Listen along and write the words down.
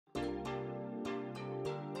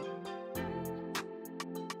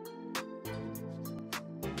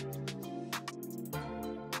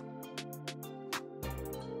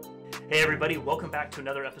Hey everybody, welcome back to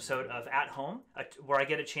another episode of At Home, where I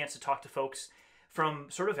get a chance to talk to folks from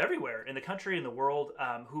sort of everywhere in the country and the world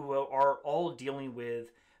who are all dealing with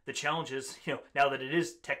the challenges, now that it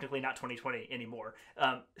is technically not 2020 anymore,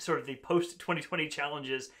 sort of the post-2020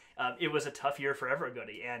 challenges. It was a tough year for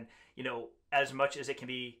everybody. And, as much as it can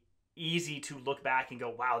be easy to look back and go,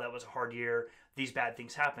 wow, that was a hard year, these bad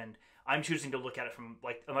things happened, I'm choosing to look at it from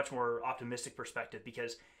like a much more optimistic perspective,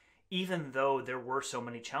 because even though there were so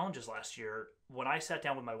many challenges last year, when I sat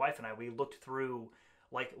down with my wife and we looked through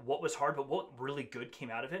like what was hard, but what really good came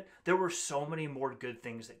out of it. There were so many more good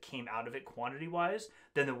things that came out of it quantity wise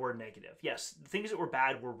than there were negative. Yes, the things that were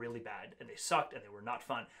bad were really bad and they sucked and they were not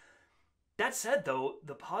fun. That said, though,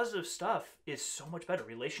 the positive stuff is so much better.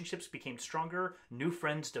 Relationships became stronger, new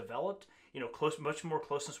friends developed, much more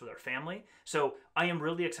closeness with our family. So I am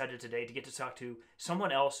really excited today to get to talk to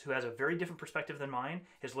someone else who has a very different perspective than mine,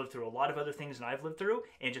 has lived through a lot of other things than I've lived through,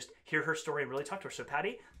 and just hear her story and really talk to her. So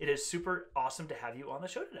Patty, it is super awesome to have you on the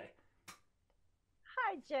show today.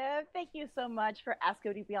 Hi, Jeff. Thank you so much for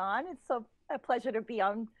asking me to be on. It's so a pleasure to be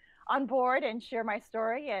on board and share my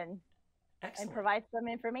story and provide some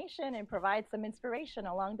information and provide some inspiration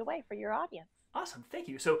along the way for your audience. Awesome. Thank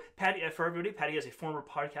you. So Patty, for everybody, Patty is a former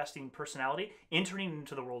podcasting personality interning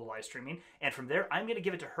into the world of live streaming. And from there, I'm going to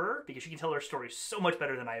give it to her because she can tell her story so much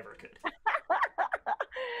better than I ever could.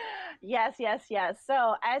 Yes.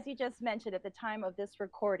 So as you just mentioned, at the time of this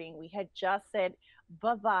recording, we had just said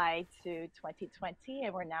bye-bye to 2020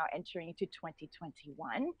 and we're now entering into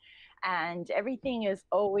 2021. And everything is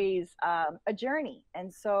always a journey.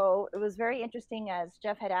 And so it was very interesting as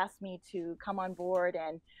Jeff had asked me to come on board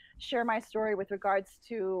and share my story with regards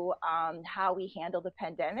to how we handled the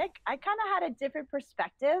pandemic. I kind of had a different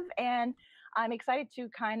perspective, and I'm excited to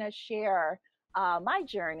kind of share my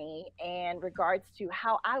journey in regards to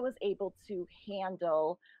how I was able to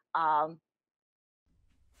handle, I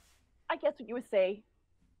guess what you would say,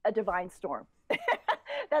 a divine storm.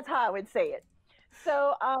 That's how I would say it.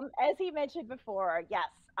 So as he mentioned before, yes,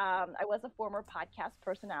 I was a former podcast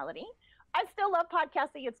personality. I still love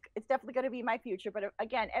podcasting. It's definitely going to be my future. But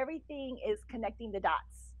again, everything is connecting the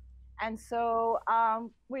dots. And so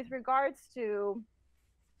with regards to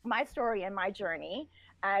my story and my journey,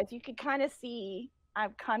 as you can kind of see, I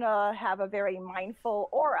kind of have a very mindful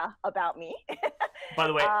aura about me. By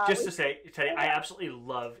the way, just to say, Teddy, I absolutely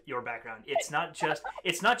love your background. It's not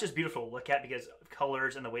just beautiful to look at because of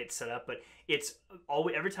colors and the way it's set up, but it's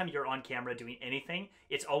always, every time you're on camera doing anything,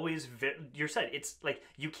 it's always it's like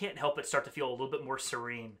you can't help but start to feel a little bit more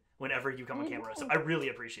serene whenever you come on camera. So I really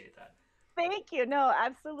appreciate that. Thank you. No,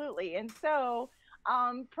 absolutely. And so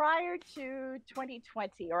prior to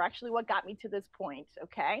 2020, or actually what got me to this point,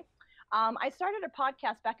 okay, I started a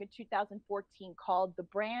podcast back in 2014 called The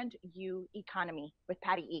Brand You Economy with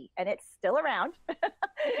Patty E, and it's still around.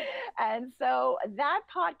 And so that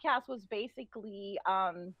podcast was basically,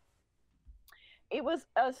 it was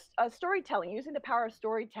a storytelling, using the power of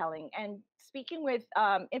storytelling and speaking with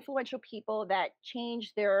influential people that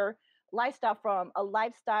changed their lifestyle from a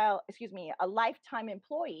lifetime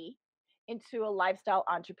employee into a lifestyle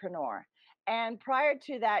entrepreneur. And prior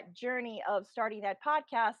to that journey of starting that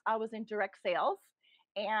podcast, I was in direct sales.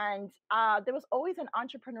 And there was always an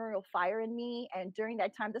entrepreneurial fire in me. And during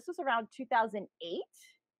that time, this was around 2008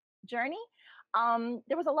 journey,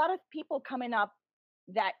 there was a lot of people coming up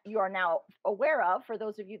that you are now aware of, for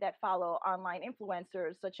those of you that follow online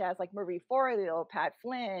influencers, such as like Marie Forleo, Pat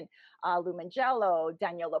Flynn, Lou Mangello,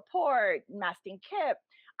 Danielle Laporte, Mastin Kipp.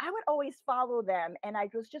 I would always follow them. And I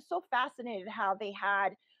was just so fascinated how they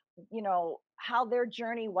had, how their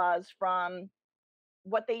journey was from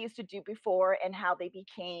what they used to do before and how they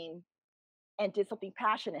became and did something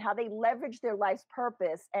passionate, how they leveraged their life's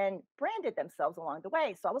purpose and branded themselves along the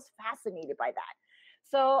way. So I was fascinated by that.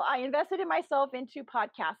 So I invested in myself into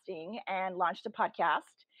podcasting and launched a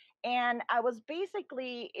podcast. And I was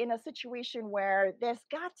basically in a situation where there's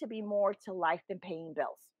got to be more to life than paying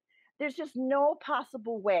bills. There's just no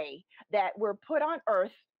possible way that we're put on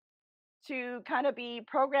earth to kind of be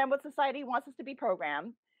programmed what society wants us to be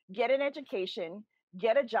programmed, get an education,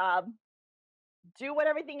 get a job, do what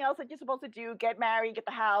everything else that you're supposed to do, get married, get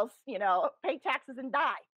the house, pay taxes and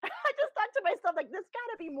die. I just thought to myself, like, there's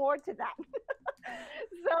got to be more to that.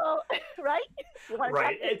 So, right?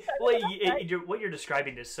 Right. What you're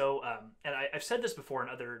describing is so, and I've said this before in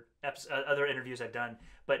other interviews I've done,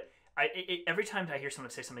 but every time I hear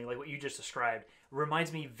someone say something like what you just described,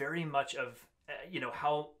 reminds me very much of,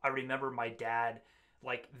 how I remember my dad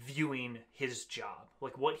like viewing his job,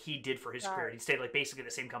 like what he did for his career. Right. He stayed like basically the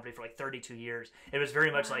same company for like 32 years. It was very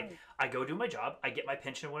much like Right. I go do my job, I get my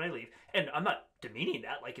pension when I leave, and I'm not demeaning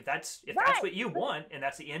that. Like if that's Right. what you want and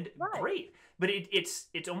that's the end, Right. great. But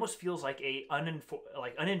it almost feels like a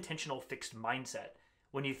like unintentional fixed mindset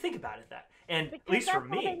when you think about it. That and at Because least for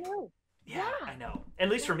that's all they me, knew. yeah, Yeah. I know. And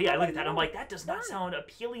at least for That's me, I all look they at that. I'm knew. like, that does not Right. sound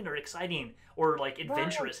appealing or exciting or like Right.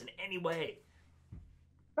 adventurous in any way.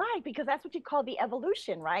 Right, because that's what you call the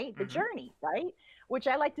evolution, right? The Hmm. journey, right? Which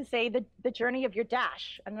I like to say the journey of your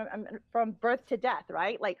dash, from birth to death,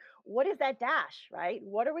 right? Like, what is that dash, right?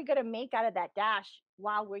 What are we going to make out of that dash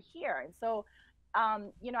while we're here? And so,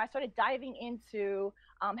 I started diving into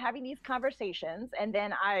having these conversations, and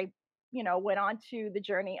then I, went on to the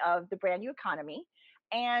journey of the brand new economy,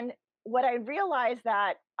 and what I realized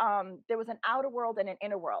that there was an outer world and an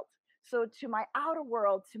inner world. So to my outer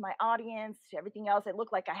world, to my audience, to everything else, it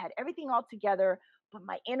looked like I had everything all together, but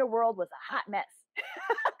my inner world was a hot mess.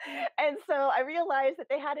 And so I realized that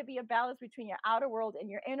there had to be a balance between your outer world and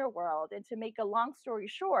your inner world. And to make a long story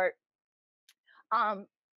short, um,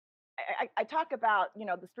 I talk about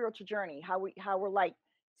the spiritual journey, how we're like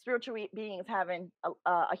spiritual beings having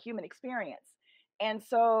a human experience. And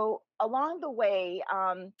so along the way,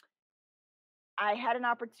 I had an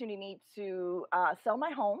opportunity to sell my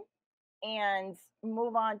home and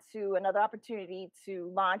move on to another opportunity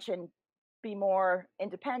to launch and be more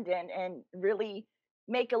independent and really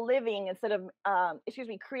make a living instead of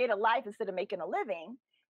create a life instead of making a living.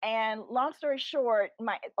 And long story short,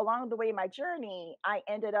 my along the way in my journey, I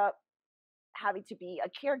ended up having to be a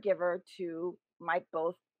caregiver to my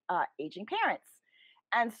both aging parents.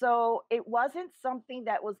 And so it wasn't something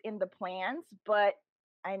that was in the plans, but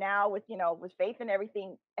I now, with faith and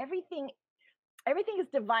everything is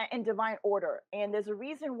divine in divine order, and there's a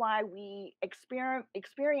reason why we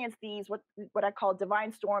experience these what I call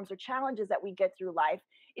divine storms or challenges that we get through life.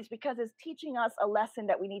 It's because it's teaching us a lesson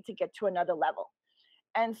that we need to get to another level.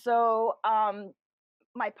 And so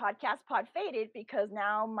my podcast pod faded because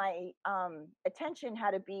now my attention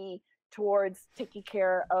had to be towards taking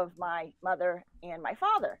care of my mother and my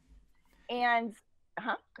father. And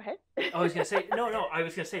go ahead. I was gonna say no. I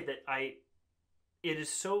was gonna say that it is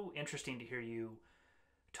so interesting to hear you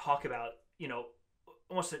talk about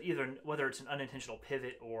almost either whether it's an unintentional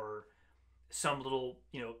pivot or some little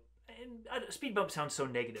and speed bump sounds so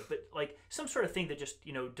negative, but like some sort of thing that just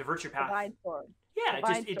diverts your path. Divine storm. Yeah, it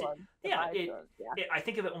just Divine storm. yeah Divine storm. Yeah. I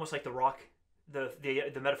think of it almost like the rock,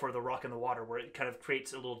 the metaphor of the rock in the water, where it kind of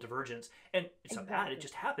creates a little divergence, and it's not bad. It Exactly.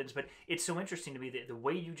 just happens, but it's so interesting to me that the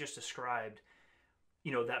way you just described,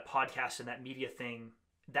 that podcast and that media thing,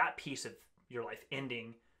 that piece of your life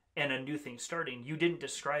ending and a new thing starting, you didn't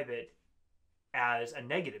describe it as a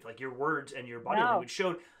negative. Like your words and your body No. language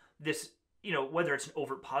showed this, whether it's an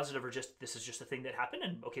overt positive or just this is just a thing that happened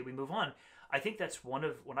and okay, we move on. I think that's one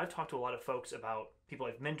of when I've talked to a lot of folks about people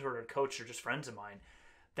I've mentored or coached or just friends of mine,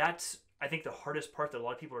 that's I think the hardest part that a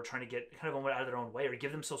lot of people are trying to get kind of out of their own way or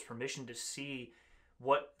give themselves permission to see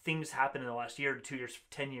what things happen in the last year, 2 years,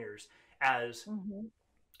 10 years as Hmm.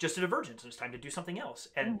 just a divergence and it's time to do something else.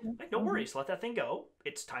 And Hmm. like, no Hmm. worries, let that thing go.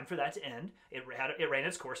 It's time for that to end. It ran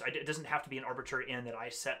its course. It doesn't have to be an arbitrary end that I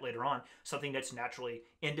set later on. Something that's naturally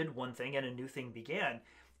ended one thing and a new thing began.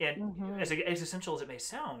 And Hmm. as essential as it may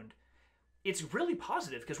sound, it's really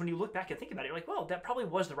positive because when you look back and think about it, you're like, well, that probably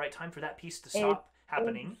was the right time for that piece to It's stop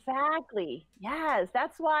happening. exactly. Yes,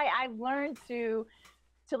 that's why I've learned to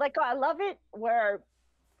let go. I love it where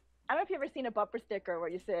I don't know if you've ever seen a bumper sticker where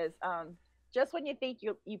it says, just when you think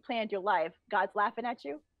you planned your life, God's laughing at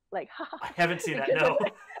you. Like, ha ha I ha. haven't seen that, Because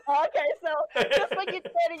no. oh, okay, so just when you're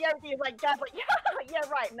planning everything, it's like God's like, yeah, yeah,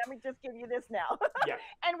 right. Let me just give you this now. Yeah,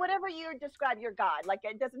 And whatever you describe your God, like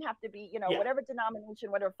it doesn't have to be, yeah, whatever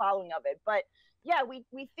denomination, whatever following of it. But yeah, we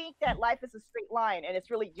think that life is a straight line and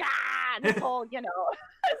it's really this whole,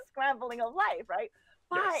 scrambling of life, right?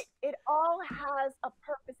 But yes. it all has a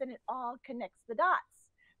purpose and it all connects the dots.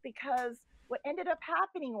 Because what ended up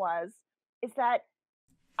happening was is that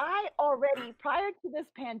I already prior to this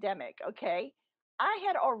pandemic, okay, I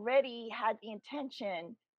had already had the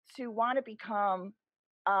intention to want to become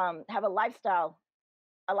have a lifestyle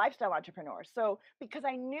entrepreneur. So because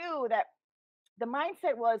I knew that the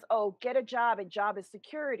mindset was, oh, get a job and job is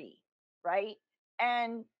security, right?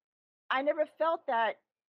 And I never felt that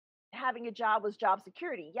having a job was job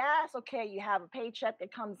security. Yes, okay, you have a paycheck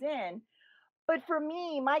that comes in. But for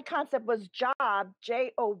me, my concept was job,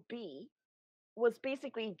 was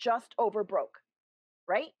basically just over broke,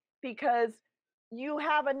 right? Because you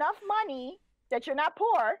have enough money that you're not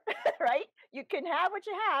poor, right? You can have what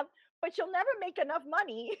you have, but you'll never make enough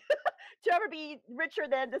money to ever be richer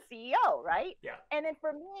than the CEO, right? Yeah. And then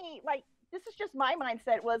for me, like, this is just my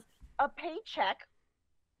mindset, was a paycheck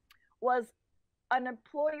was an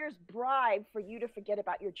employer's bribe for you to forget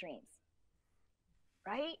about your dreams,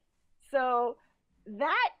 right? So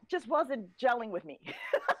that just wasn't gelling with me.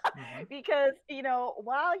 Hmm. Because,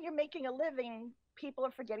 while you're making a living, people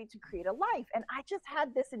are forgetting to create a life. And I just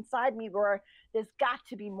had this inside me where there's got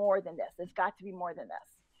to be more than this. There's got to be more than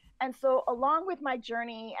this. And so, along with my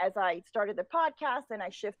journey, as I started the podcast and I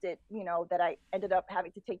shifted, that I ended up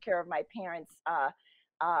having to take care of my parents, uh,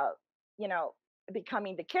 you know,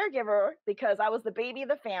 becoming the caregiver because I was the baby of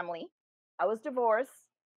the family. I was divorced.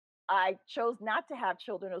 I chose not to have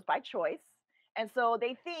children. It was by choice. And so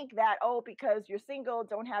they think that, oh, because you're single,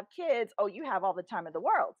 don't have kids, oh, you have all the time in the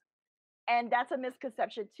world. And that's a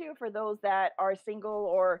misconception too for those that are single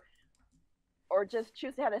or just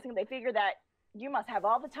choose to have that single. They figure that you must have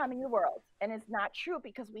all the time in your world. And it's not true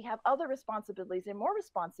because we have other responsibilities and more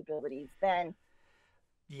responsibilities than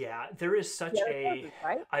Yeah, there is the such other a. spouses,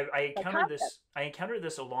 right? I The encountered concept. this. I encountered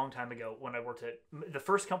this a long time ago when I worked at the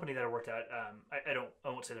first company that I worked at. I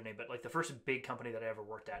won't say their name, but like the first big company that I ever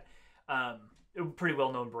worked at. A pretty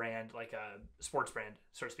well known brand, like a sports brand,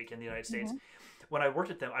 so to speak, in the United States. Mm-hmm. When I worked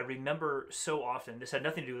at them, I remember so often. This had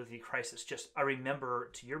nothing to do with the crisis. Just I remember,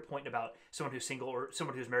 to your point about someone who's single or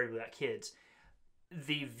someone who's married without kids,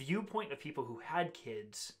 the viewpoint of people who had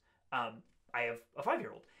kids. I have a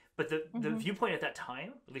 5-year old, but the Mm-hmm. viewpoint at that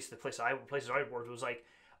time, at least the places I worked, was like,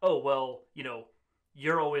 oh well,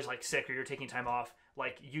 you're always like sick or you're taking time off.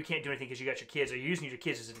 Like you can't do anything because you got your kids, or you're using your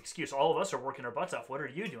kids as an excuse. All of us are working our butts off. What are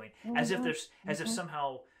you doing? Mm-hmm. As if Mm-hmm.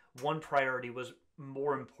 somehow one priority was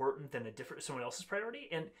more important than a different someone else's priority.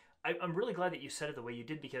 And I'm really glad that you said it the way you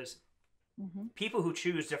did, because Mm-hmm. people who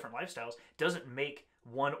choose different lifestyles doesn't make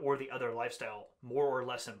one or the other lifestyle more or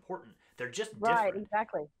less important. They're just Right, different.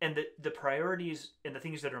 exactly. And the priorities and the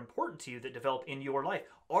things that are important to you that develop in your life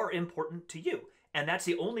are important to you. And that's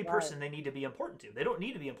the only Right, person they need to be important to. They don't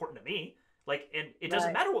need to be important to me. Like, and it doesn't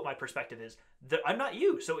right, matter what my perspective is. I'm not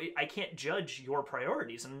you, so I can't judge your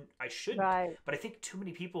priorities, and I shouldn't. right. But I think too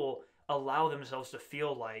many people allow themselves to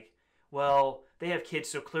feel like, well, they have kids,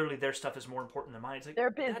 so clearly their stuff is more important than mine. It's like They're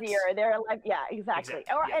busier. that's They're like, yeah, exactly.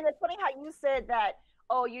 exactly, Or, yeah. and it's funny how you said that,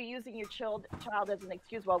 oh, you're using your child as an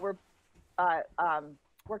excuse while we're uh, um,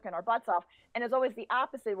 working our butts off. And it's always the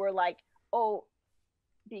opposite. We're like, oh,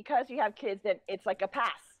 because you have kids, then it's like a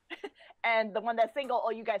pass. And the one that's single,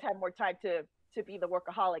 oh, you guys have more time to be the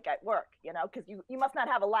workaholic at work, because you must not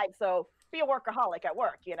have a life, so be a workaholic at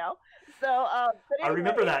work, So, but I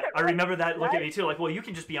remember anyway, that. I remember that look at right, me too. Like, well, you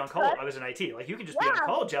can just be on call. right, I was in IT. Like, you can just be on yeah,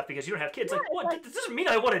 call, Jeff, because you don't have kids. yeah. Like, It's what? like This doesn't mean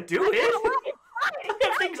I want to do I got a it. life, right? I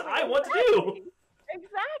have things Exactly, I want to do. exactly,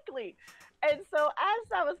 exactly. And so,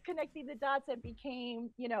 as I was connecting the dots and became,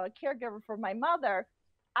 a caregiver for my mother,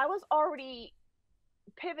 I was already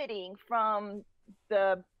pivoting from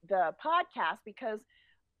the podcast because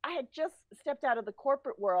I had just stepped out of the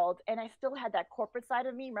corporate world and I still had that corporate side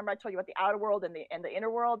of me. Remember I told you about the outer world and the inner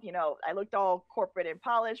world? I looked all corporate and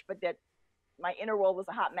polished, but that my inner world was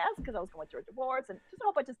a hot mess because I was going through a divorce and just a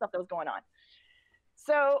whole bunch of stuff that was going on.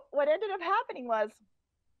 So what ended up happening was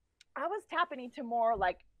I was tapping into more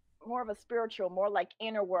of a spiritual, more like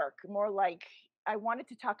inner work, more like I wanted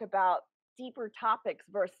to talk about deeper topics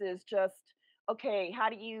versus just, okay, how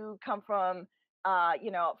do you come from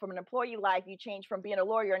from an employee life, you change from being a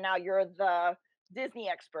lawyer, now you're the Disney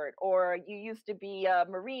expert, or you used to be a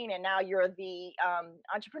Marine and now you're the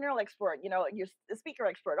entrepreneurial expert, you're the speaker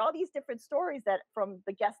expert, all these different stories that from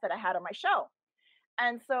the guests that I had on my show.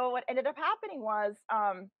 And so what ended up happening was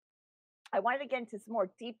I wanted to get into some more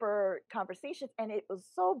deeper conversations. And it was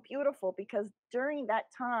so beautiful because during that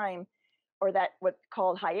time, or that what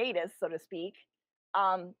called hiatus, so to speak,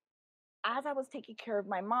 um, as I was taking care of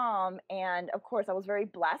my mom, and of course, I was very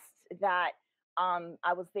blessed that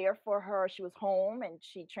I was there for her. She was home and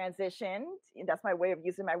she transitioned. That's my way of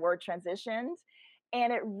using my word, transitioned.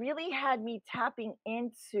 And it really had me tapping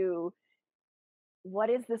into what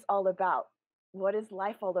is this all about? What is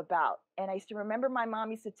life all about? And I used to remember my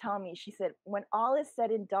mom used to tell me, she said, when all is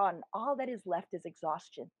said and done, all that is left is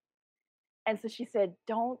exhaustion. And so she said,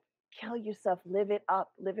 don't kill yourself, live it up,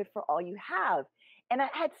 live it for all you have. And I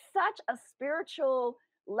had such a spiritual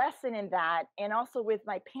lesson in that. And also with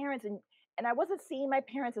my parents, and I wasn't seeing my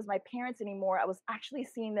parents as my parents anymore. I was actually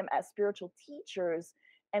seeing them as spiritual teachers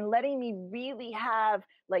and letting me really have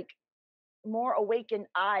like more awakened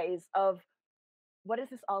eyes of what is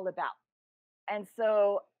this all about? And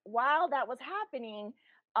so while that was happening,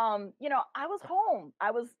 I was home.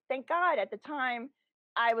 I was, thank God at the time,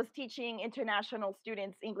 I was teaching international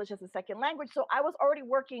students English as a second language. So I was already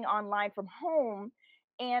working online from home.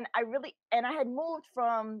 And I had moved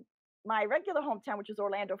from my regular hometown, which was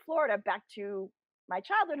Orlando, Florida, back to my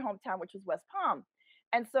childhood hometown, which was West Palm.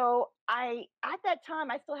 And so at that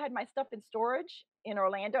time, I still had my stuff in storage in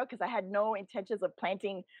Orlando because I had no intentions of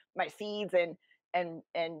planting my seeds and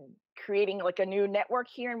creating like a new network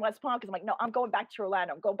here in West Palm. Because I'm like, no, I'm going back to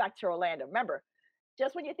Orlando. I'm going back to Orlando. Remember,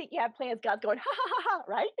 just when you think you have plans, God's going, ha ha ha ha,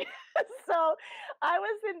 right? So I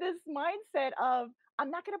was in this mindset of, I'm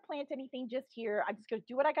not going to plant anything just here. I'm just going to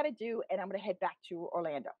do what I got to do, and I'm going to head back to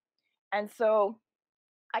Orlando. And so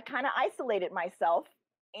I kind of isolated myself.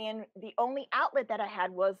 And the only outlet that I had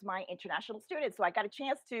was my international students. So I got a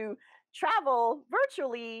chance to travel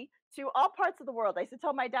virtually to all parts of the world. I used to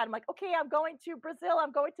tell my dad, I'm like, okay, I'm going to Brazil,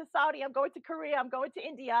 I'm going to Saudi, I'm going to Korea, I'm going to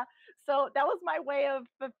India. So that was my way of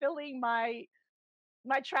fulfilling my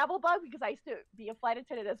travel bug because I used to be a flight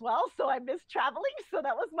attendant as well. So I miss traveling. So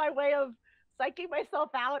that was my way of psyching myself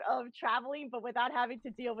out of traveling, but without having to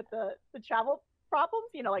deal with the travel problems,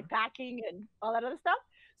 like packing and all that other stuff.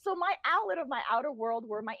 So my outlet of my outer world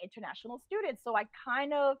were my international students. So I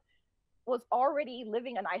kind of was already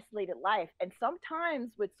living an isolated life. And sometimes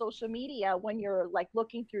with social media, when you're like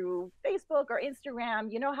looking through Facebook or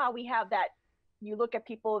Instagram, you know how we have that, you look at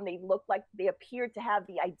people and they look like they appear to have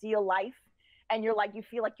the ideal life. And you're like, you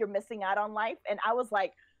feel like you're missing out on life. And I was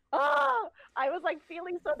like, I was like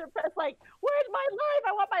feeling so depressed, like, where's my life?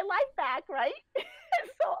 I want my life back, right? And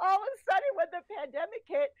so all of a sudden, when the pandemic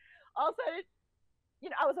hit, all of a sudden,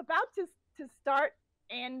 I was about to start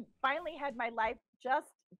and finally had my life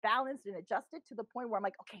just balanced and adjusted to the point where I'm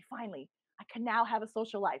like, okay, finally, I can now have a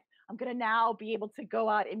social life. I'm going to now be able to go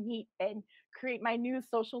out and meet and create my new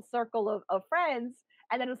social circle of friends.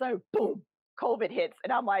 And then it's like, boom, COVID hits.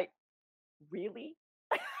 And I'm like, really?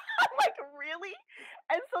 I'm like, really?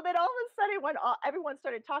 And so then all of a sudden, when everyone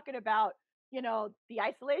started talking about, the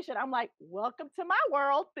isolation, I'm like, welcome to my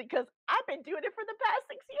world because I've been doing it for the past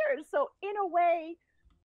 6 years. So in a way,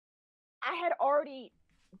 I had already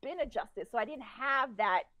been adjusted. So I didn't have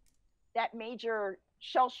that major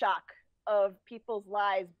shell shock of people's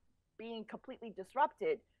lives being completely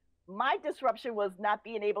disrupted. My disruption was not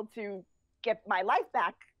being able to get my life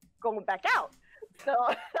back, going back out. So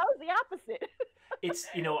that was the opposite. It's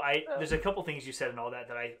there's a couple things you said and all that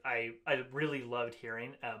I really loved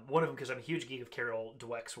hearing. One of them because I'm a huge geek of Carol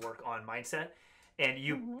Dweck's work on mindset, and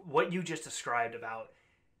what you just described about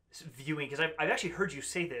viewing, because I've actually heard you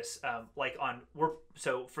say this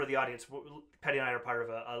so for the audience, Patty and I are part of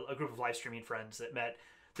a group of live streaming friends that met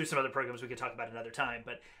through some other programs we could talk about another time,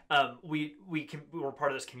 but we're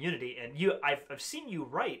part of this community, and I've seen you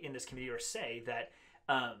write in this community or say that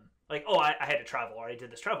I had to travel, or I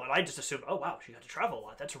did this travel, and I just assumed, oh wow, she got to travel a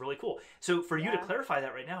lot, that's really cool. So for you to clarify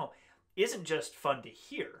that right now isn't just fun to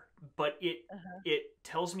hear, but it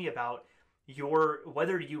tells me about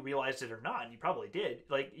whether you realized it or not, and you probably did,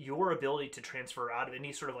 like your ability to transfer out of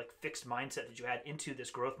any sort of like fixed mindset that you had into this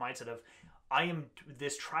growth mindset of, I am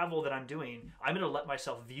this travel that I'm doing, I'm going to let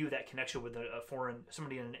myself view that connection with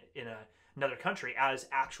somebody in another country as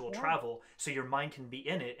actual travel, so your mind can be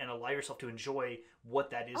in it and allow yourself to enjoy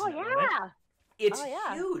what that is in that moment. It's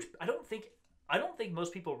huge. I don't think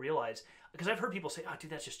most people realize, because I've heard people say, oh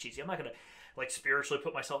dude, that's just cheesy, I'm not going to like spiritually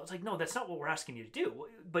put myself, it's like, no, that's not what we're asking you to do.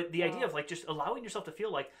 But the idea of like just allowing yourself to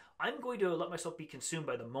feel like, I'm going to let myself be consumed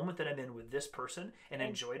by the moment that I'm in with this person and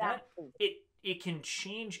enjoy that, it can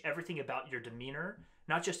change everything about your demeanor,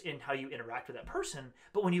 not just in how you interact with that person,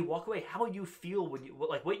 but when you walk away, how you feel when you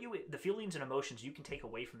the feelings and emotions you can take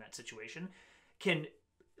away from that situation can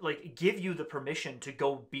like give you the permission to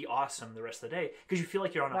go be awesome the rest of the day, because you feel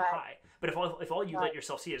like you're on a high. But if all you let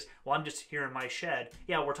yourself see is, well, I'm just here in my shed,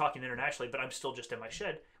 yeah, we're talking internationally, but I'm still just in my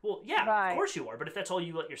shed, well, yeah, of course you are. But if that's all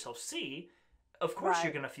you let yourself see, of course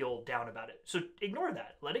you're going to feel down about it. So ignore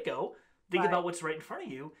that, let it go, think about what's right in front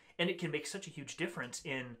of you, and it can make such a huge difference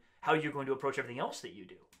in how you're going to approach everything else that you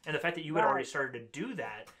do. And the fact that you had already started to do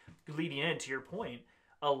that leading in, to your point,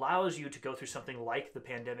 allows you to go through something like the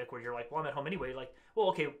pandemic where you're like, well, I'm at home anyway, like, well,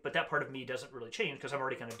 okay, but that part of me doesn't really change because I'm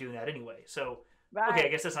already kind of doing that anyway. So, okay, I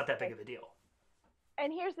guess that's not that big of a deal.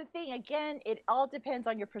 And here's the thing, again, it all depends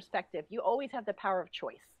on your perspective. You always have the power of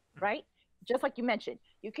choice, right? Just like you mentioned,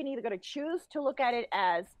 you can either go to choose to look at it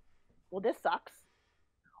as, well, this sucks,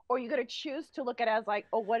 or you're going to choose to look at it as like,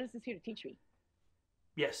 oh, what is this here to teach me?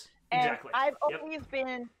 Yes, and exactly. I've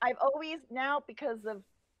always now, because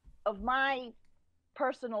of my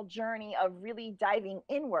personal journey of really diving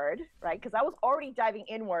inward, right? Because I was already diving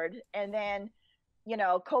inward, and then,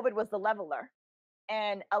 COVID was the leveler.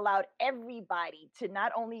 and allowed everybody to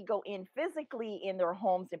not only go in physically in their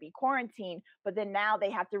homes and be quarantined, but then now they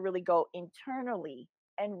have to really go internally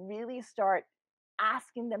and really start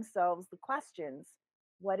asking themselves the questions: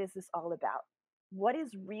 what is this all about? What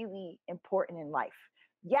is really important in life?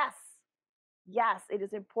 Yes, yes, it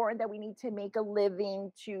is important that we need to make a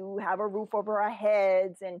living, to have a roof over our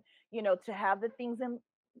heads, and to have the things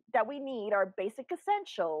that we need, our basic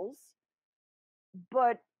essentials,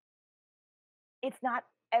 but it's not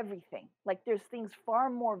everything. Like there's things far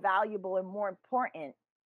more valuable and more important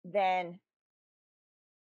than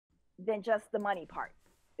just the money part,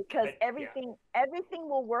 because Yeah. everything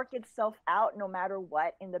will work itself out no matter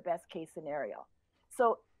what in the best case scenario.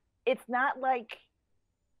 So it's not like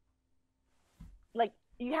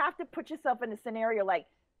you have to put yourself in a scenario like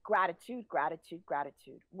gratitude, gratitude,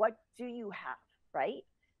 gratitude. What do you have, right?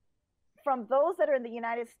 From those that are in the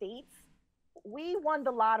United States, we won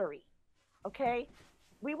the lottery, okay?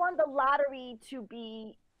 We won the lottery to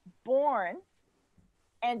be born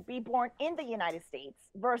and be born in the United States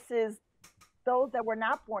versus those that were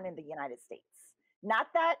not born in the United States. Not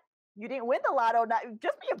that you didn't win the lotto, not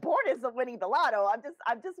just being born isn't winning the lotto. I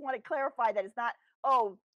just want to clarify that it's not,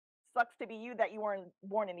 oh, sucks to be you that you weren't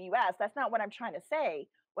born in the US. That's not what I'm trying to say.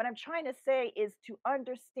 What I'm trying to say is to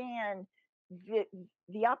understand the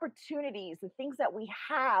the opportunities, the things that we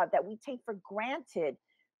have that we take for granted,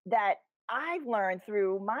 that I've learned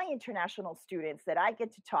through my international students that I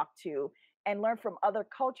get to talk to and learn from other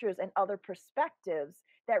cultures and other perspectives,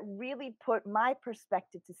 that really put my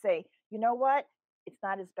perspective to say, you know what? It's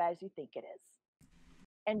not as bad as you think it is.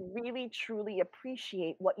 And really truly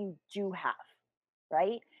appreciate what you do have,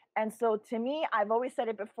 right? And so to me, I've always said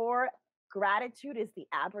it before, gratitude is the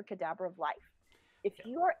abracadabra of life. If Yeah.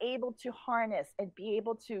 you are able to harness and be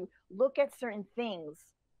able to look at certain things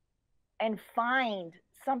and find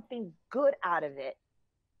something good out of it,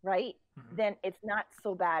 right? Mhm. Then it's not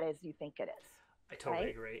so bad as you think it is, I totally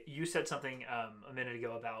right? agree. You said something a minute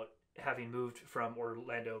ago about having moved from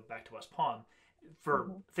Orlando back to West Palm for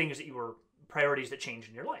Hmm. things that you were priorities that changed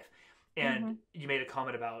in your life, and Hmm. you made a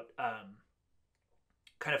comment about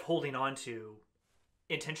kind of holding on to,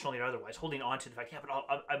 intentionally or otherwise, holding on to the fact, yeah, but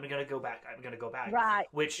I'm going to go back. I'm going to go back, Right,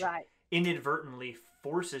 which right, inadvertently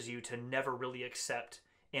forces you to never really accept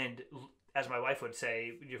and, as my wife would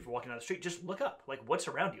say, if you're walking down the street, just look up. Like, what's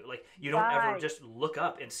around you? Like, you don't ever right. just look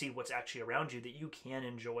up and see what's actually around you that you can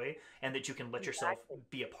enjoy and that you can let yourself Exactly.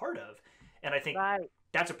 be a part of. And I think Right,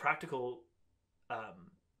 that's a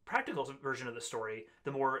um, practical version of the story.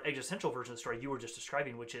 The more existential version of the story you were just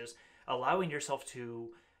describing, which is allowing yourself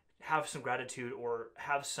to have some gratitude or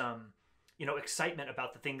have some, excitement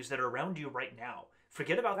about the things that are around you right now.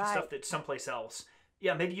 Forget about the right, stuff that's someplace else.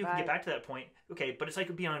 Yeah, maybe you can get right. back to that point. Okay, but it's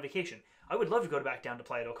like being on vacation. I would love to go back down to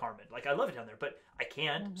Playa del Carmen. Like, I love it down there, but I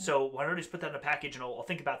can't. Hmm. So why don't I just put that in a package, and I'll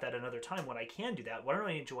think about that another time when I can do that. Why don't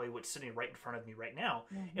I enjoy what's sitting right in front of me right now?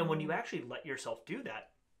 And when you Hmm. actually let yourself do that,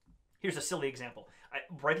 here's a silly example.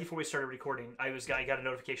 Right before we started recording, I got a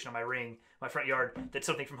notification on my Ring, my front yard, that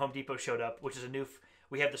something from Home Depot showed up, which is a new.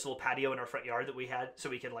 We have this little patio in our front yard that we had, so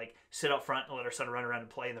we could like sit out front and let our son run around and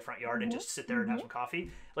play in the front yard and Hmm. just sit there and have Hmm. some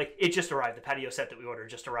coffee. Like, it just arrived. The patio set that we ordered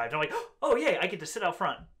just arrived. And I'm like, oh yay, I get to sit out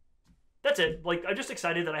front. That's it. Like, I'm just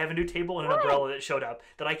excited that I have a new table and an Good. umbrella that showed up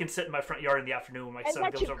that I can sit in my front yard in the afternoon when my And son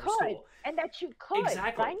that goes you over to could, school. and that you could,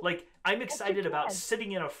 Exactly. right? Like, I'm That you excited about can.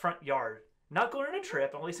 sitting in a front yard, not going on a Hmm.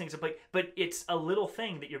 trip, all these things. But it's a little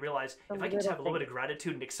thing that you realize, The if I can just little have a little bit things. of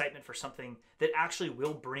gratitude and excitement for something that actually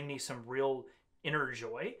will bring me some real inner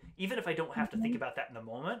joy, even if I don't have to think Hmm. about that in the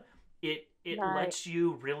moment, it Right. lets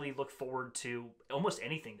you really look forward to almost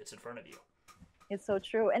anything that's in front of you. It's so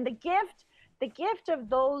true. And the gift of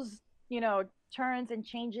those, turns and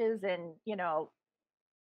changes and,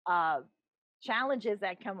 uh, challenges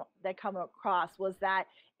that come across was that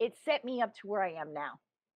it set me up to where I am now,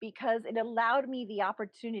 because it allowed me the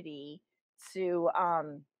opportunity to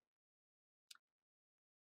um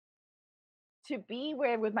to be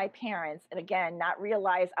where with my parents, and again not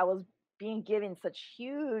realize I was being given such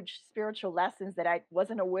huge spiritual lessons that I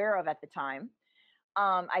wasn't aware of at the time.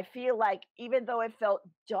 I feel like even though it felt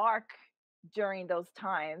dark during those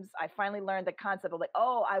times, I finally learned the concept of like,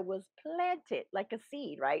 oh, I was planted like a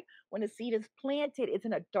seed, right? When a seed is planted, it's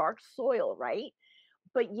in a dark soil, right?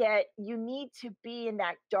 But yet you need to be in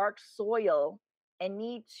that dark soil and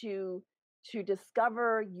need to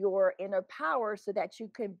discover your inner power so that you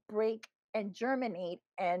can break and germinate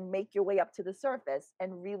and make your way up to the surface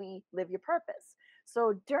and really live your purpose.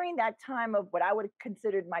 So during that time of what I would have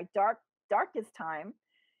considered my darkest time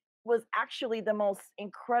was actually the most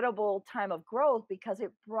incredible time of growth, because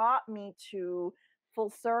it brought me to full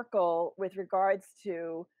circle with regards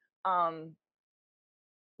to um,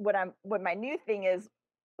 what my new thing is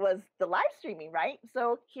was the live streaming, right?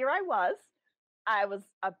 So here I was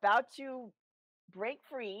about to break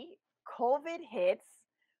free. COVID hits.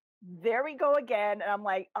 There we go again. And I'm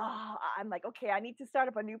like, okay, I need to start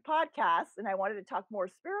up a new podcast. And I wanted to talk more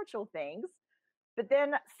spiritual things. But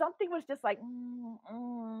then something was just like,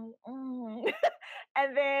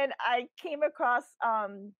 and then I came across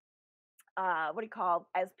what do you call,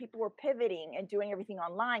 as people were pivoting and doing everything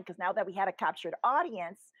online, because now that we had a captured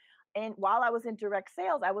audience, and while I was in direct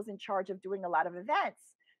sales, I was in charge of doing a lot of events.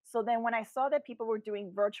 So then when I saw that people were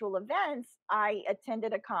doing virtual events, I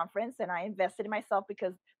attended a conference and I invested in myself,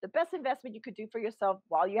 because the best investment you could do for yourself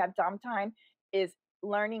while you have downtime is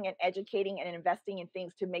learning and educating and investing in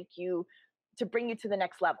things to bring you to the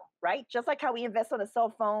next level, right? Just like how we invest on a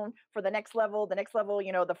cell phone for the next level,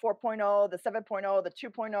 you know, the 4.0, the 7.0, the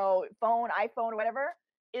 2.0 phone, iPhone, whatever,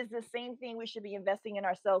 is the same thing we should be investing in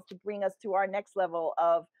ourselves to bring us to our next level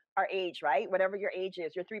of our age, right? Whatever your age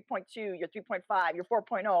is, your 3.2, your 3.5, your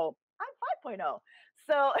 4.0, I'm 5.0.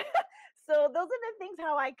 So, so those are the things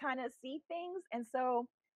how I kind of see things. And so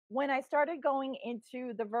when I started going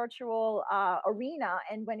into the virtual arena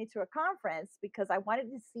and went into a conference, because I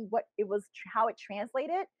wanted to see what it was, how it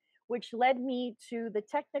translated, which led me to the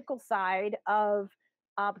technical side of,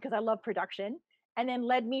 because I love production, and then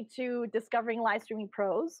led me to discovering live streaming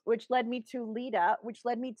pros, which led me to Lita, which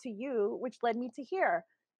led me to you, which led me to here.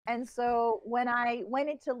 And so when I went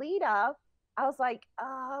into Lita, I was like,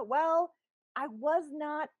 well, I was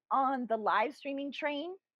not on the live streaming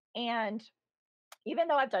train. And even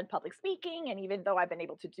though I've done public speaking and even though I've been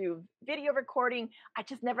able to do video recording, I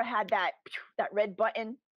just never had that red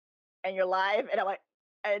button and you're live. And I'm like,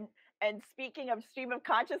 and speaking of stream of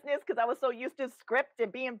consciousness, because I was so used to script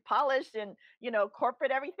and being polished and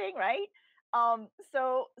corporate everything, right?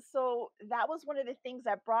 So that was one of the things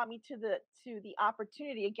that brought me to the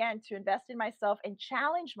opportunity again to invest in myself and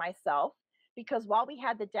challenge myself, because while we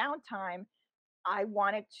had the downtime, I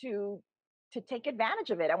wanted to take advantage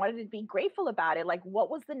of it. I wanted to be grateful about it. Like, what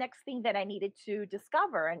was the next thing that I needed to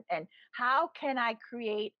discover, and how can I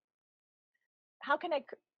create? How can I,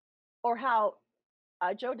 or how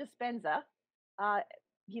Joe Dispenza, uh,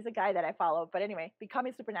 he's a guy that I follow, but anyway,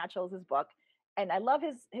 Becoming Supernatural is his book, and I love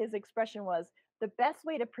his expression was, the best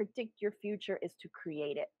way to predict your future is to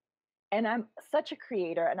create it. And I'm such a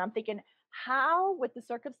creator, and I'm thinking, how, with the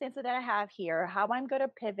circumstances that I have here, how I'm going to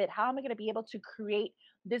pivot, how am I going to be able to create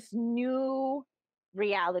this new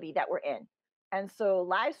reality that we're in? And so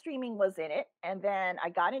live streaming was in it. And then I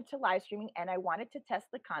got into live streaming and I wanted to test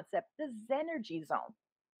the concept, the Zenergy zone.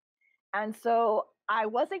 And so I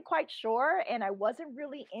wasn't quite sure, and I wasn't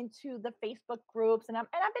really into the Facebook groups, and I've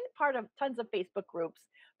been part of tons of Facebook groups,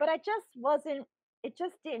 but I just wasn't, it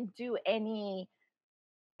just didn't do anything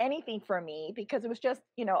for me, because it was just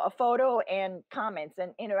a photo and comments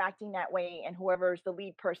and interacting that way, and whoever's the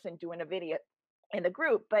lead person doing a video in the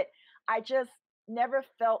group. But I just never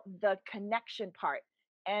felt the connection part.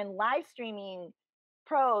 And live streaming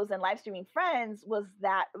pros and live streaming friends was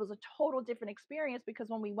that it was a total different experience, because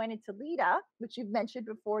when we went into Lita, which you've mentioned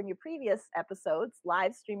before in your previous episodes,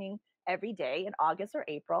 live streaming every day in August or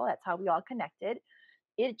April, that's how we all connected.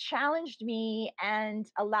 It challenged me and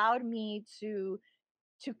allowed me to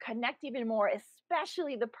connect even more,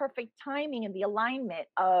 especially the perfect timing and the alignment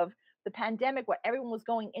of the pandemic, where everyone was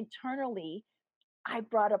going internally. I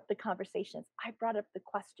brought up the conversations, I brought up the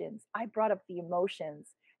questions, I brought up the emotions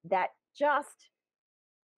that just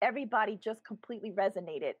everybody just completely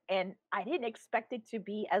resonated. And I didn't expect it to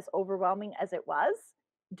be as overwhelming as it was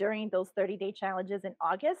during those 30-day challenges in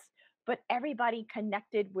August, but everybody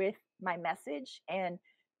connected with my message, and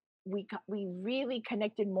we really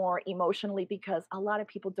connected more emotionally, because a lot of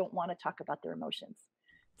people don't want to talk about their emotions.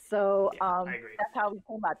 So Yeah, I agree. that's how we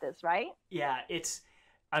came about this, right? Yeah,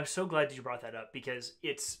 I'm so glad that you brought that up, because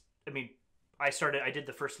I mean, I did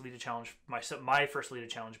the first Lita challenge, my first Lita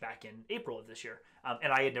challenge back in April of this year,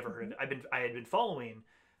 and I had never heard of it. I had been following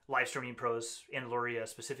live streaming pros and Luria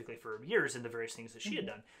specifically for years and the various things that she had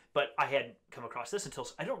done, but I hadn't come across this until,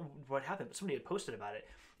 I don't know what happened, but somebody had posted about it.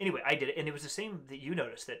 Anyway, I did it, and it was the same that you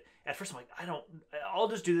noticed, that at first I'm like, I'll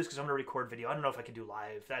just do this because I'm going to record video. I don't know if I can do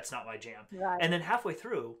live. That's not my jam. Right. And then halfway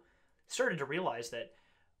through, started to realize that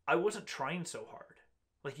I wasn't trying so hard.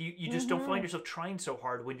 Like, you just don't find yourself trying so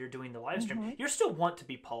hard when you're doing the live stream. You still want to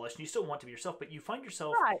be polished, and you still want to be yourself, but you find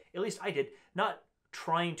yourself, Right. at least I did, not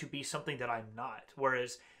trying to be something that I'm not.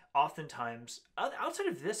 Whereas oftentimes, outside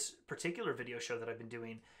of this particular video show that I've been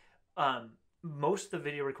doing, most of the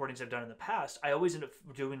video recordings I've done in the past, I always end up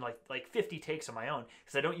doing like 50 takes on my own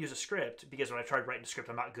because I don't use a script, because when I tried writing a script,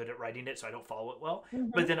 I'm not good at writing it, so I don't follow it well.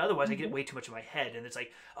 But then otherwise I get way too much in my head, and it's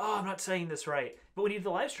like, oh, I'm not saying this right. But when you do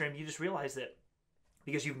the live stream, you just realize that,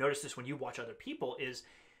 because you've noticed this when you watch other people, is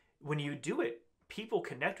when you do it, people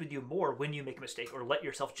connect with you more when you make a mistake or let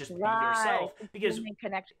yourself just be yourself. Because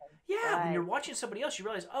connection. When you're watching somebody else, you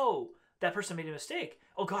realize, oh, that person made a mistake.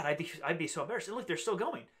 Oh God, I'd be so embarrassed. And look, they're still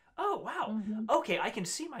going. Oh, wow. Okay, I can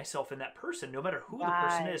see myself in that person, no matter who the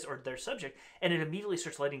person is or their subject. And it immediately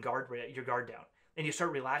starts letting your guard down. And you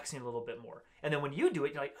start relaxing a little bit more. And then when you do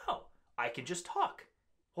it, you're like, oh, I can just talk.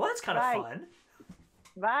 Well, that's kind of fun.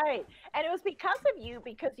 Right. And it was because of you,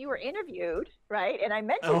 because you were interviewed, right? And I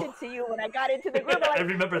mentioned it to you when I got into the group. Like, I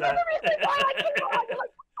remember that. The reason why I came on, you're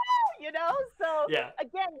like, oh, you know? So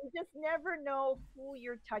again, you just never know who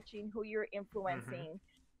you're touching, who you're influencing.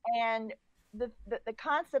 And the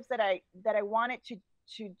concepts that I wanted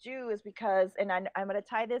to do is because, and I'm going to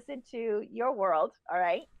tie this into your world, all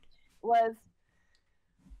right, was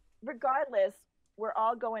regardless, we're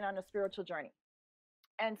all going on a spiritual journey.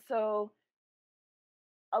 And so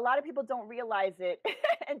a lot of people don't realize it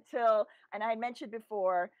until, and I mentioned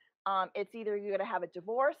before, it's either you're going to have a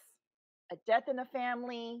divorce, a death in the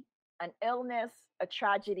family, an illness, a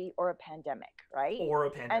tragedy, or a pandemic, right? Or a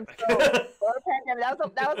pandemic. And so, or a pandemic. That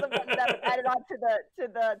was the one that was added on to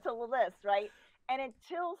the list, right? And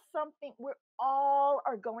until something, we all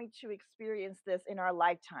are going to experience this in our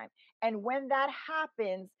lifetime. And when that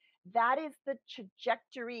happens, that is the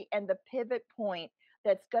trajectory and the pivot point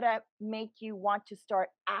that's going to make you want to start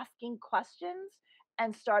asking questions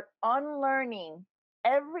and start unlearning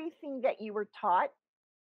everything that you were taught,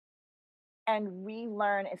 and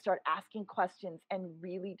relearn and start asking questions and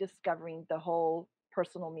really discovering the whole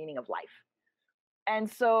personal meaning of life.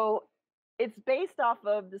 And so it's based off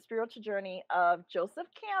of the spiritual journey of Joseph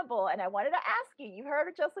Campbell. And I wanted to ask you, you heard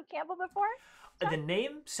of Joseph Campbell before? The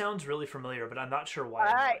name sounds really familiar, but I'm not sure why.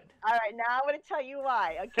 All right. Now I'm going to tell you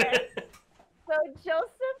why. Okay. So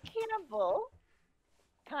Joseph Campbell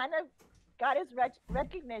kind of got his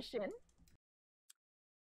recognition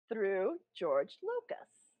through George Lucas.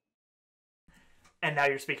 And now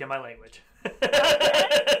you're speaking my language. And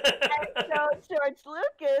so George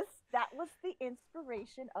Lucas, that was the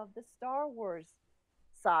inspiration of the Star Wars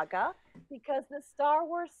saga, because the Star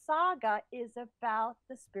Wars saga is about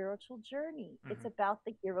the spiritual journey. It's about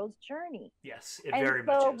the hero's journey. Yes, it very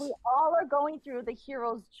much is. And so we all are going through the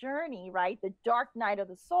hero's journey, right? The dark night of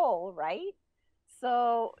the soul, right?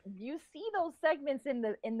 So you see those segments in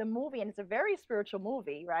the movie, and it's a very spiritual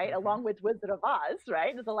movie, right? Along with Wizard of Oz,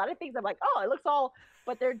 right? There's a lot of things I'm like, oh, it looks all,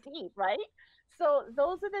 but they're deep, right? So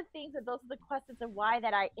those are the things, and those are the questions of why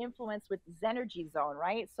that I influence with Zenergy Zone,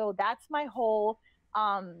 right? So that's my whole,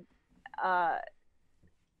 I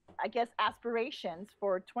guess, aspirations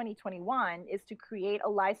for 2021 is to create a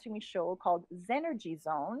live streaming show called Zenergy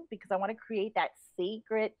Zone, because I want to create that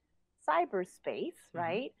sacred cyberspace,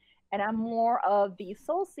 right? And I'm more of the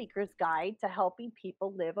soul seeker's guide to helping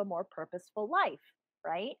people live a more purposeful life,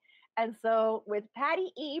 right? And so with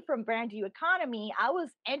Patty E from Brand New Economy, I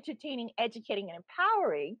was entertaining, educating, and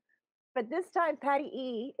empowering. But this time, Patty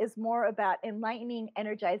E is more about enlightening,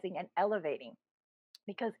 energizing, and elevating,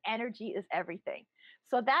 because energy is everything.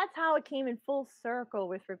 So that's how it came in full circle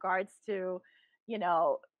with regards to, you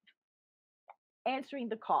know, answering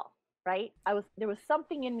the call, right? There was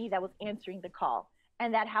something in me that was answering the call.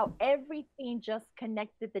 And that how everything just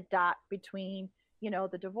connected the dot between, you know,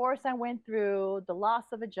 the divorce I went through, the loss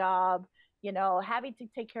of a job, you know, having to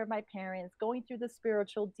take care of my parents, going through the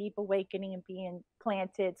spiritual deep awakening and being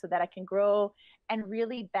planted so that I can grow and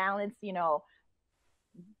really balance, you know,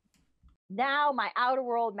 now my outer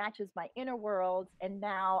world matches my inner world. And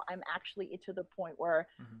now I'm actually to the point where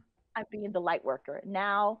I'm being the light worker.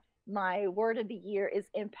 Now my word of the year is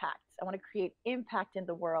impact. I want to create impact in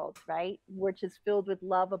the world, right? Which is filled with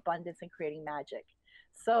love, abundance, and creating magic.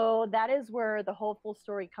 So that is where the whole full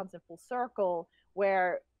story comes in full circle,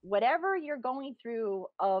 where whatever you're going through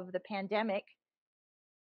of the pandemic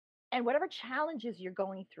and whatever challenges you're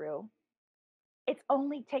going through, it's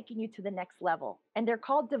only taking you to the next level. And they're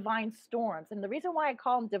called divine storms. And the reason why I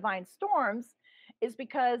call them divine storms is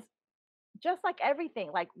because just like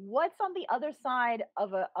everything, like what's on the other side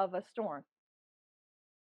of a storm?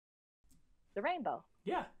 The rainbow.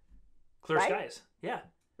 Yeah. Clear skies. Yeah.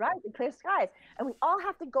 Right. The clear skies. And we all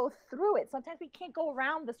have to go through it. Sometimes we can't go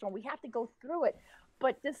around the storm. We have to go through it.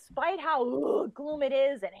 But despite how gloom it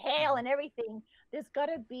is and hail and everything, there's got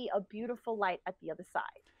to be a beautiful light at the other side.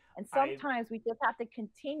 And I sometimes we just have to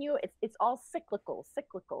continue. It's all cyclical,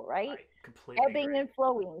 right? completely Ebbing agree. and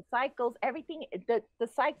flowing, cycles, everything. The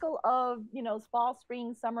cycle of, fall,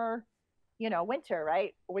 spring, summer, winter,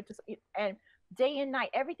 right? Which is, and day and night,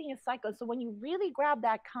 everything is cycle. So when you really grab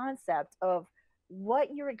that concept of what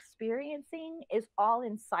you're experiencing is all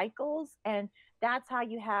in cycles, and that's how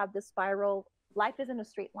you have the spiral. Life isn't a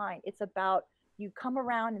straight line. It's about, you come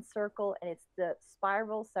around in circle, and it's the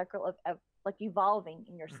spiral circle of like evolving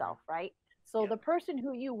in Hmm. yourself, right? So Yeah. the person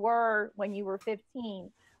who you were when you were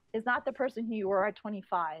 15 is not the person who you were at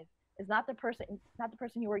 25, is not the person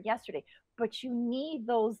you were yesterday. But you need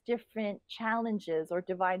those different challenges or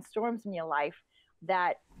divine storms in your life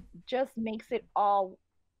that just makes it all,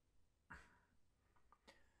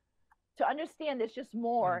 to understand there's just Mm.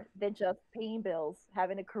 more than just paying bills,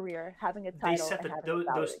 having a career, having a They title, set and the having a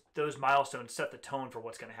salary. those milestones set the tone for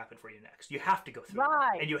what's going to happen for you next. You have to go through them,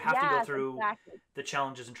 Right. and you have to go Yes, through exactly. the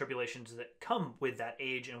challenges and tribulations that come with that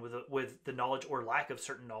age and with the knowledge or lack of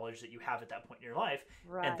certain knowledge that you have at that point in your life,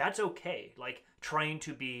 and Right. that's okay. Like trying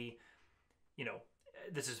to be, you know,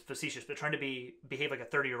 this is facetious, but trying to behave like a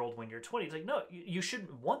 30-year-old when you're 20, it's like, no, you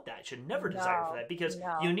shouldn't want that. You should never desire for No, that, because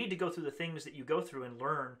you no. need to go through the things that you go through and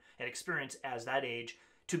learn and experience as that age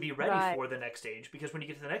to be ready Right. for the next age. Because when you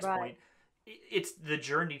get to the next Right. point, it's the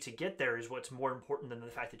journey to get there is what's more important than the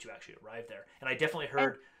fact that you actually arrive there. And I definitely And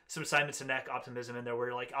heard some Simon Sinek optimism in there,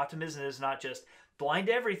 where like optimism is not just blind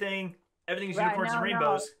to everything, everything is right. unicorns and No, no.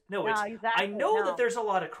 rainbows. No, No, it's, I exactly. know that No. there's a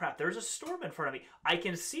lot of crap. There's a storm in front of me. I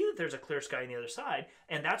can see that there's a clear sky on the other side,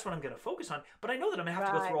 and that's what I'm going to focus on. But I know that I'm going to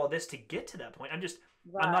have to go through Right. all this to get to that point. I'm not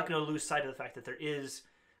Right. going to lose sight of the fact that there is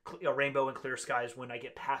a rainbow and clear skies when I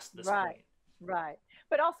get past this Right. point. Right.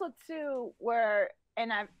 But also too, where,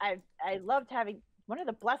 and I loved having, one of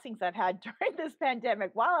the blessings I've had during this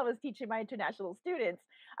pandemic while I was teaching my international students,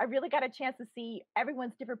 I really got a chance to see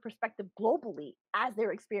everyone's different perspective globally as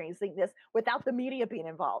they're experiencing this without the media being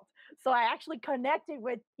involved. So I actually connected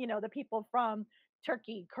with, the people from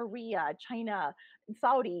Turkey, Korea, China,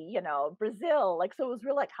 Saudi, Brazil. Like, so it was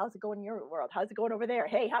real, like, how's it going in your world? How's it going over there?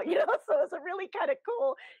 Hey, how, so it's a really kind of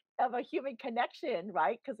cool of a human connection,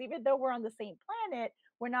 right? Because even though we're on the same planet,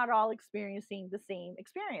 we're not all experiencing the same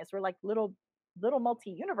experience. We're like little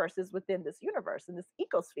multi universes within this universe, in this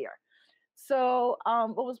ecosphere. So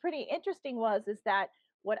what was pretty interesting was is that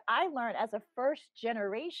what I learned as a first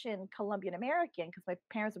generation Colombian American, because my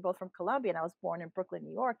parents are both from Colombia and I was born in Brooklyn,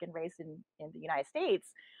 New York, and raised in the United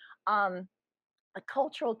States, um, a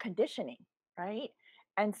cultural conditioning, right?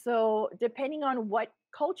 And so depending on what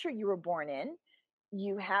culture you were born in,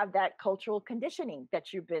 you have that cultural conditioning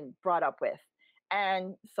that you've been brought up with.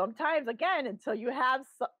 And sometimes, again, until you have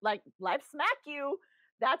like life smack you,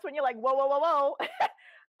 that's when you're like, whoa, whoa, whoa,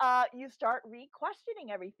 whoa. You start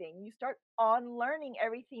re-questioning everything. You start unlearning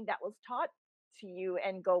everything that was taught to you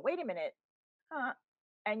and go, wait a minute, huh?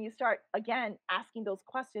 And you start again asking those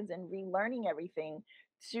questions and relearning everything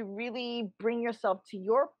to really bring yourself to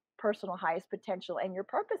your personal highest potential and your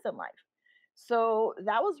purpose in life. So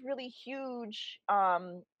that was really huge,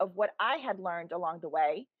 of what I had learned along the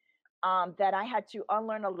way, that I had to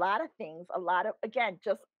unlearn a lot of things, a lot of, again,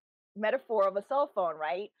 just metaphor of a cell phone,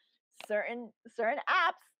 right? Certain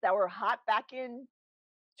apps that were hot back in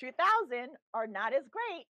 2000 are not as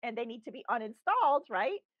great, and they need to be uninstalled,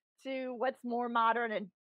 right? To what's more modern and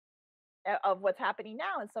of what's happening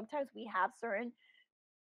now. And sometimes we have certain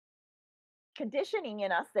conditioning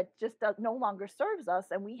in us that just no longer serves us,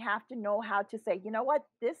 and we have to know how to say, you know what,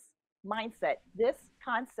 this mindset, this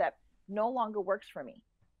concept no longer works for me.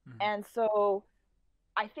 Mm-hmm. And so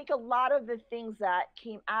I think a lot of the things that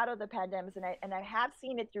came out of the pandemic, and I have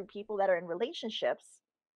seen it through people that are in relationships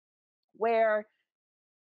where,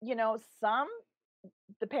 some,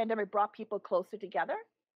 the pandemic brought people closer together,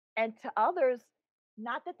 and to others,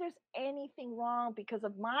 not that there's anything wrong, because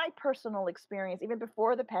of my personal experience even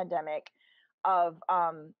before the pandemic of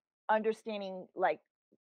understanding, like,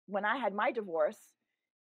 when I had my divorce,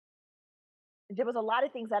 there was a lot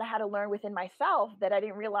of things that I had to learn within myself that I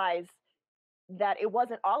didn't realize, that it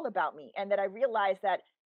wasn't all about me, and that I realized that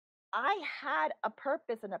I had a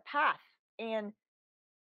purpose and a path, and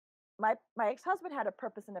my ex-husband had a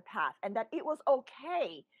purpose and a path, and that it was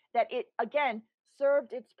okay, that it again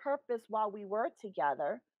served its purpose while we were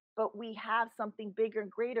together, but we have something bigger and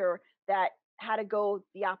greater that had to go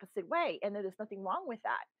the opposite way, and there's nothing wrong with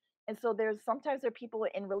that. And so there's sometimes there are people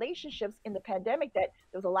in relationships in the pandemic that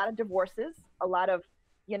there was a lot of divorces, a lot of,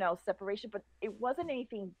 separation, but it wasn't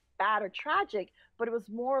anything bad or tragic, but it was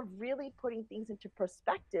more of really putting things into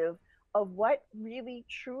perspective of what really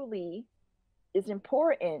truly is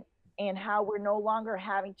important, and how we're no longer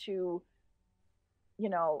having to you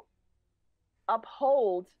know,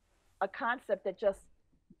 uphold a concept that just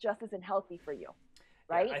isn't healthy for you,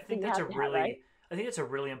 Yeah, right? I So think you that's have a to have, right? really I think it's a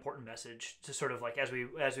really important message to sort of like as we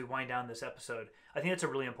wind down this episode. I think it's a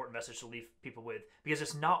really important message to leave people with because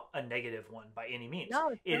it's not a negative one by any means. No,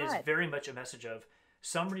 it's It is not. very much a message of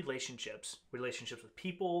some relationships with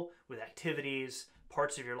people, with activities,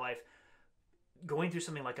 parts of your life going through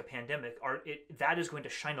something like a pandemic that is going to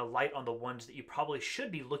shine a light on the ones that you probably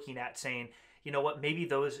should be looking at saying, you know what, maybe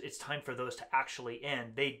those it's time for those to actually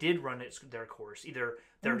end. They did run their course. Either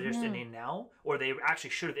they're just Mm-hmm. ending now or they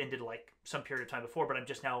actually should have ended like some period of time before, but I'm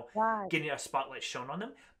just now Right. getting a spotlight shown on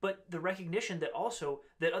them. But the recognition that also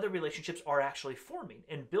that other relationships are actually forming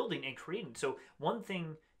and building and creating. So one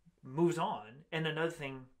thing moves on and another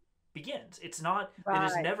thing begins. It is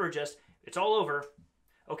Right. never just it's all over.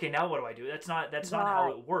 Okay, now what do I do? That's not how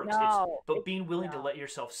Right. it works. It's No, but it's being willing to no. let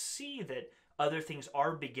yourself see that other things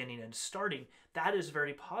are beginning and starting, that is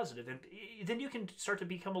very positive. And then you can start to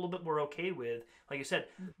become a little bit more okay with, like you said,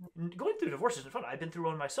 Mhm. going through divorces isn't fun. I've been through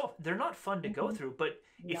one myself. They're not fun to go Mhm. through, but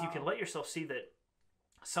if you can No. let yourself see that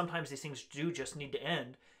sometimes these things do just need to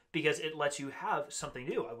end because it lets you have something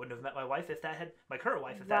new. I wouldn't have met my current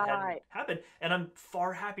wife if that hadn't Right. happened, and I'm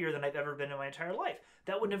far happier than I've ever been in my entire life.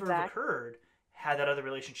 That would never have Exactly. occurred had that other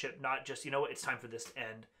relationship not just, you know what, it's time for this to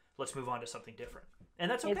end. Let's move on to something different. And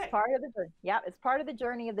that's It's okay. part of the journey. Yeah, it's part of the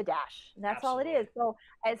journey of the dash. And that's all it is. Absolutely. So,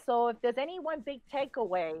 and so if there's any one big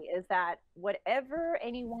takeaway is that whatever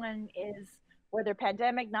anyone is, whether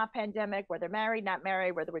pandemic, not pandemic, whether married, not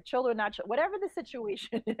married, whether with children, not whatever the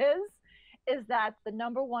situation is that the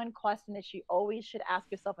number one question that you always should ask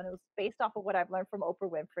yourself, and it was based off of what I've learned from Oprah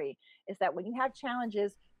Winfrey, is that when you have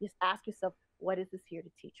challenges, just ask yourself, what is this here to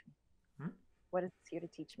teach me? Hmm? What is this here to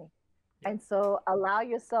teach me? Yep. And so allow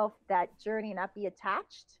yourself that journey, not be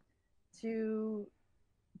attached to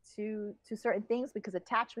to certain things, because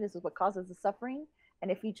attachment is what causes the suffering. And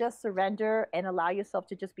if you just surrender and allow yourself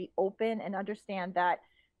to just be open and understand that,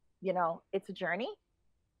 it's a journey,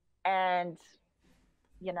 and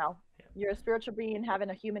you know Yep. you're a spiritual being having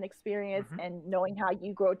a human experience Mm-hmm. and knowing how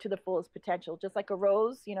you grow to the fullest potential, just like a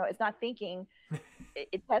rose, it's not thinking,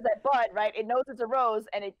 it has that bud, right? It knows it's a rose,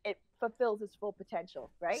 and it fulfills its full potential,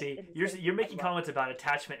 right? See, In the same you're thing as making well. comments about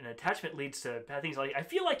attachment, and attachment leads to bad things. Like I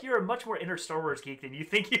feel like you're a much more inner Star Wars geek than you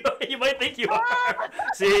think you might think you are.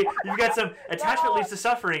 See, you've got some attachment No, leads to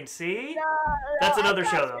suffering. See, no, no, that's I another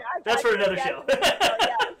got show you. though. I That's got for you. another Yes, show. another show.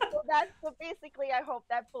 Yeah. So basically, I hope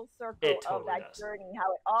that full circle It of totally that does. journey,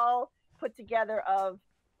 how it all put together. Of,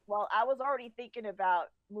 well, I was already thinking about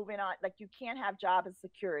moving on. Like, you can't have job and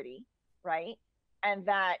security, right? And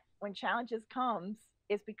that when challenges comes,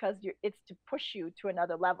 it's because it's to push you to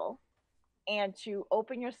another level and to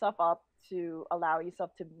open yourself up to allow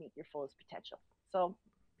yourself to meet your fullest potential. So,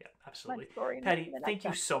 Yeah, my absolutely. story in Patty, a thank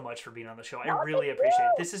you nutshell. so much for being on the show. I No, thank really appreciate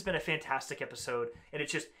it. you. This has been a fantastic episode, and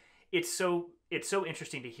it's so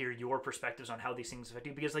interesting to hear your perspectives on how these things affect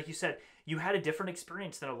you because, like you said, you had a different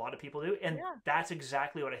experience than a lot of people do, and Yeah. that's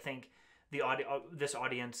exactly what I think this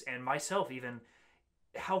audience and myself even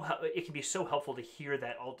how it can be so helpful to hear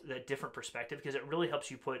that different perspective because it really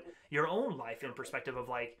helps you put your own life in perspective of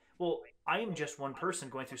like, well, I am just one person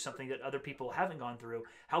going through something that other people haven't gone through.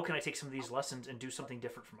 How can I take some of these lessons and do something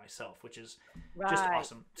different for myself, which is just Right.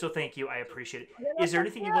 awesome. So thank you. I appreciate it. Is there Thank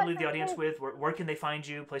anything you. you want to leave the Thank audience you. with? Where can they find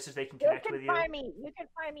you? Places they can connect with you? You can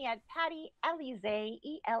find me at Patty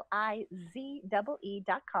Elizee,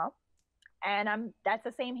 ELIZEE.com. And that's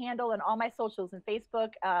the same handle on all my socials and Facebook,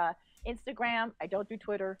 Instagram. I don't do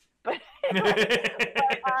Twitter, but you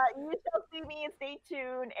shall see me, and stay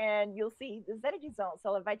tuned, and you'll see the Zenergy Zone. So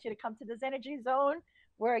I'll invite you to come to the Zenergy Zone,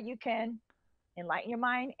 where you can enlighten your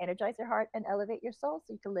mind, energize your heart, and elevate your soul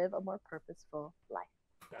so you can live a more purposeful life.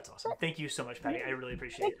 That's awesome. Thank you so much, Patty. I really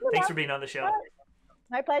appreciate Thank it. you, Thanks love. for being on the show.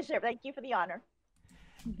 My pleasure. Thank you for the honor.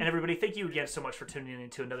 And everybody, thank you again so much for tuning in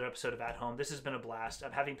to another episode of At Home. This has been a blast.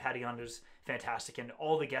 Having Patty on is fantastic, and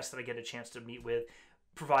all the guests that I get a chance to meet with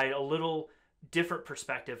provide a little different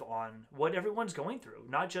perspective on what everyone's going through,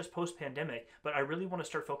 not just post-pandemic, but I really want to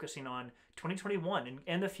start focusing on 2021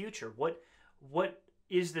 and the future. What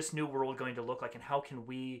is this new world going to look like, and how can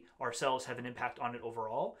we ourselves have an impact on it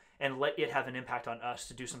overall and let it have an impact on us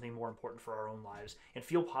to do something more important for our own lives and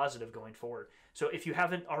feel positive going forward. So if you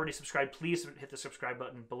haven't already subscribed, please hit the subscribe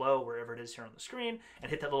button below wherever it is here on the screen and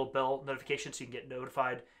hit that little bell notification so you can get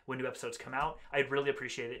notified when new episodes come out. I'd really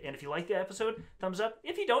appreciate it. And if you like the episode, thumbs up.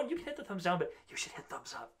 If you don't, you can hit the thumbs down, but you should hit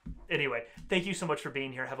thumbs up. Anyway, thank you so much for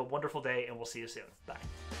being here. Have a wonderful day, and we'll see you soon. Bye.